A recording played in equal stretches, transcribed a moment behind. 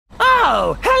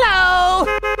Oh, hello!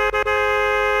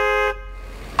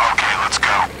 Okay, let's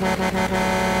go.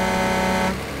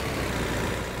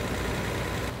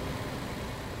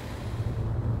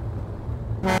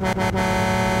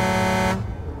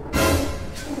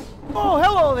 Oh,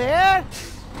 hello there!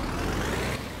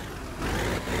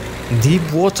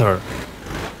 Deep water.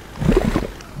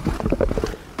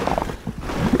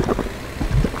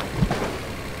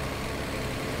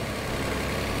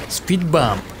 Speed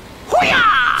bump. Hoo-yah!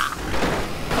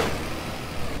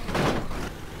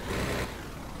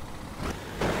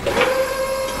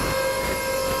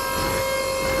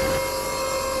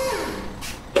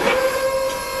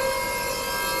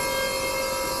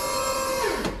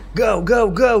 Go, go,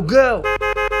 go, go!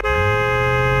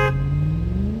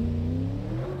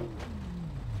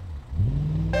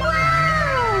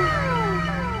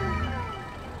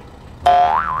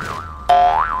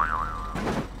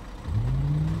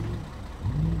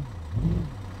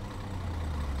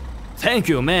 Thank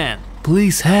you, man.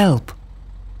 Please help.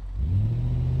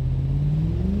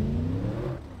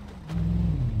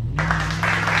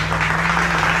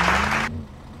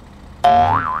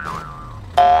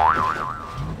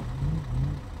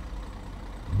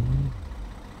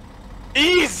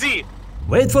 Easy!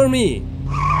 Wait for me.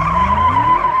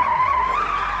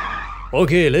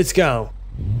 Okay, let's go.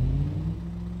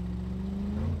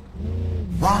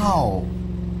 Wow.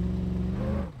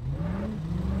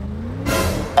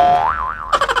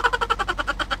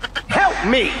 Help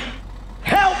me!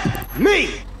 Help me!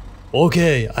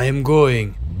 Okay, I am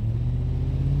going.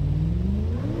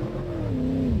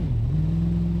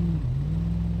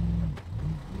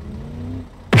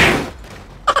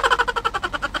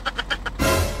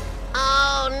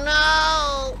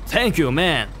 Thank you,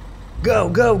 man. Go,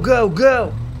 go, go,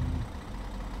 go!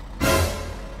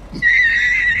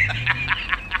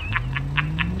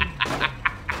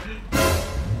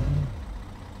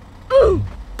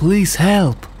 Please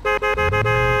help.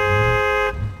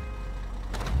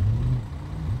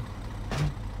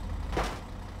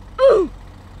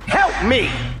 Help me!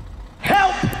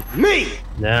 Help me!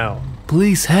 Now.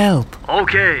 Please help.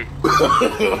 Okay.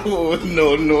 Oh,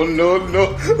 no, no, no,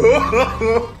 no.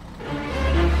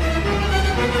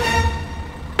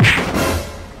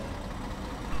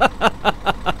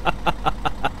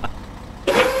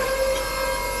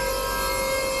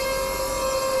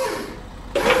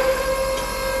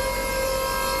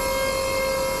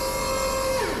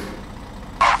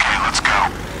 Okay, let's go.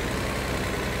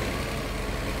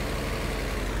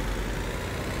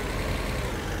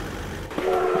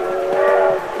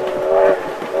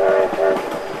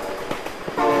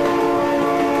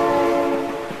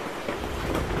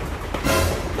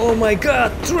 Oh my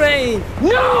god, train!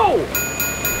 No!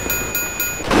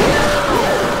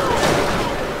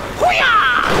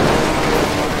 Hoo-yah!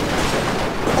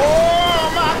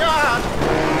 Oh my god!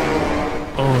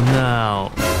 Oh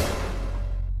no.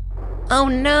 Oh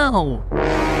no!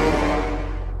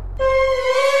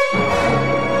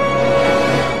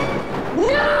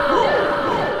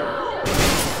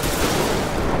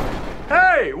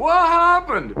 Hey, what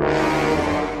happened?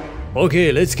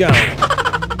 Okay, let's go.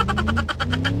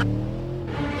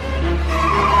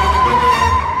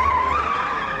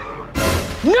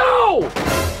 No!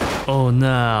 Oh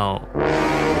no.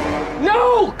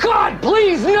 No! God,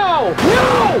 please, no!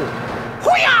 No!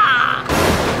 Hoo-yah!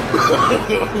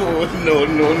 Oh, no,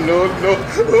 no, no, no.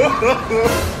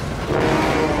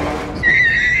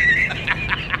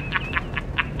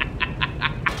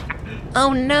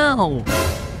 Oh no!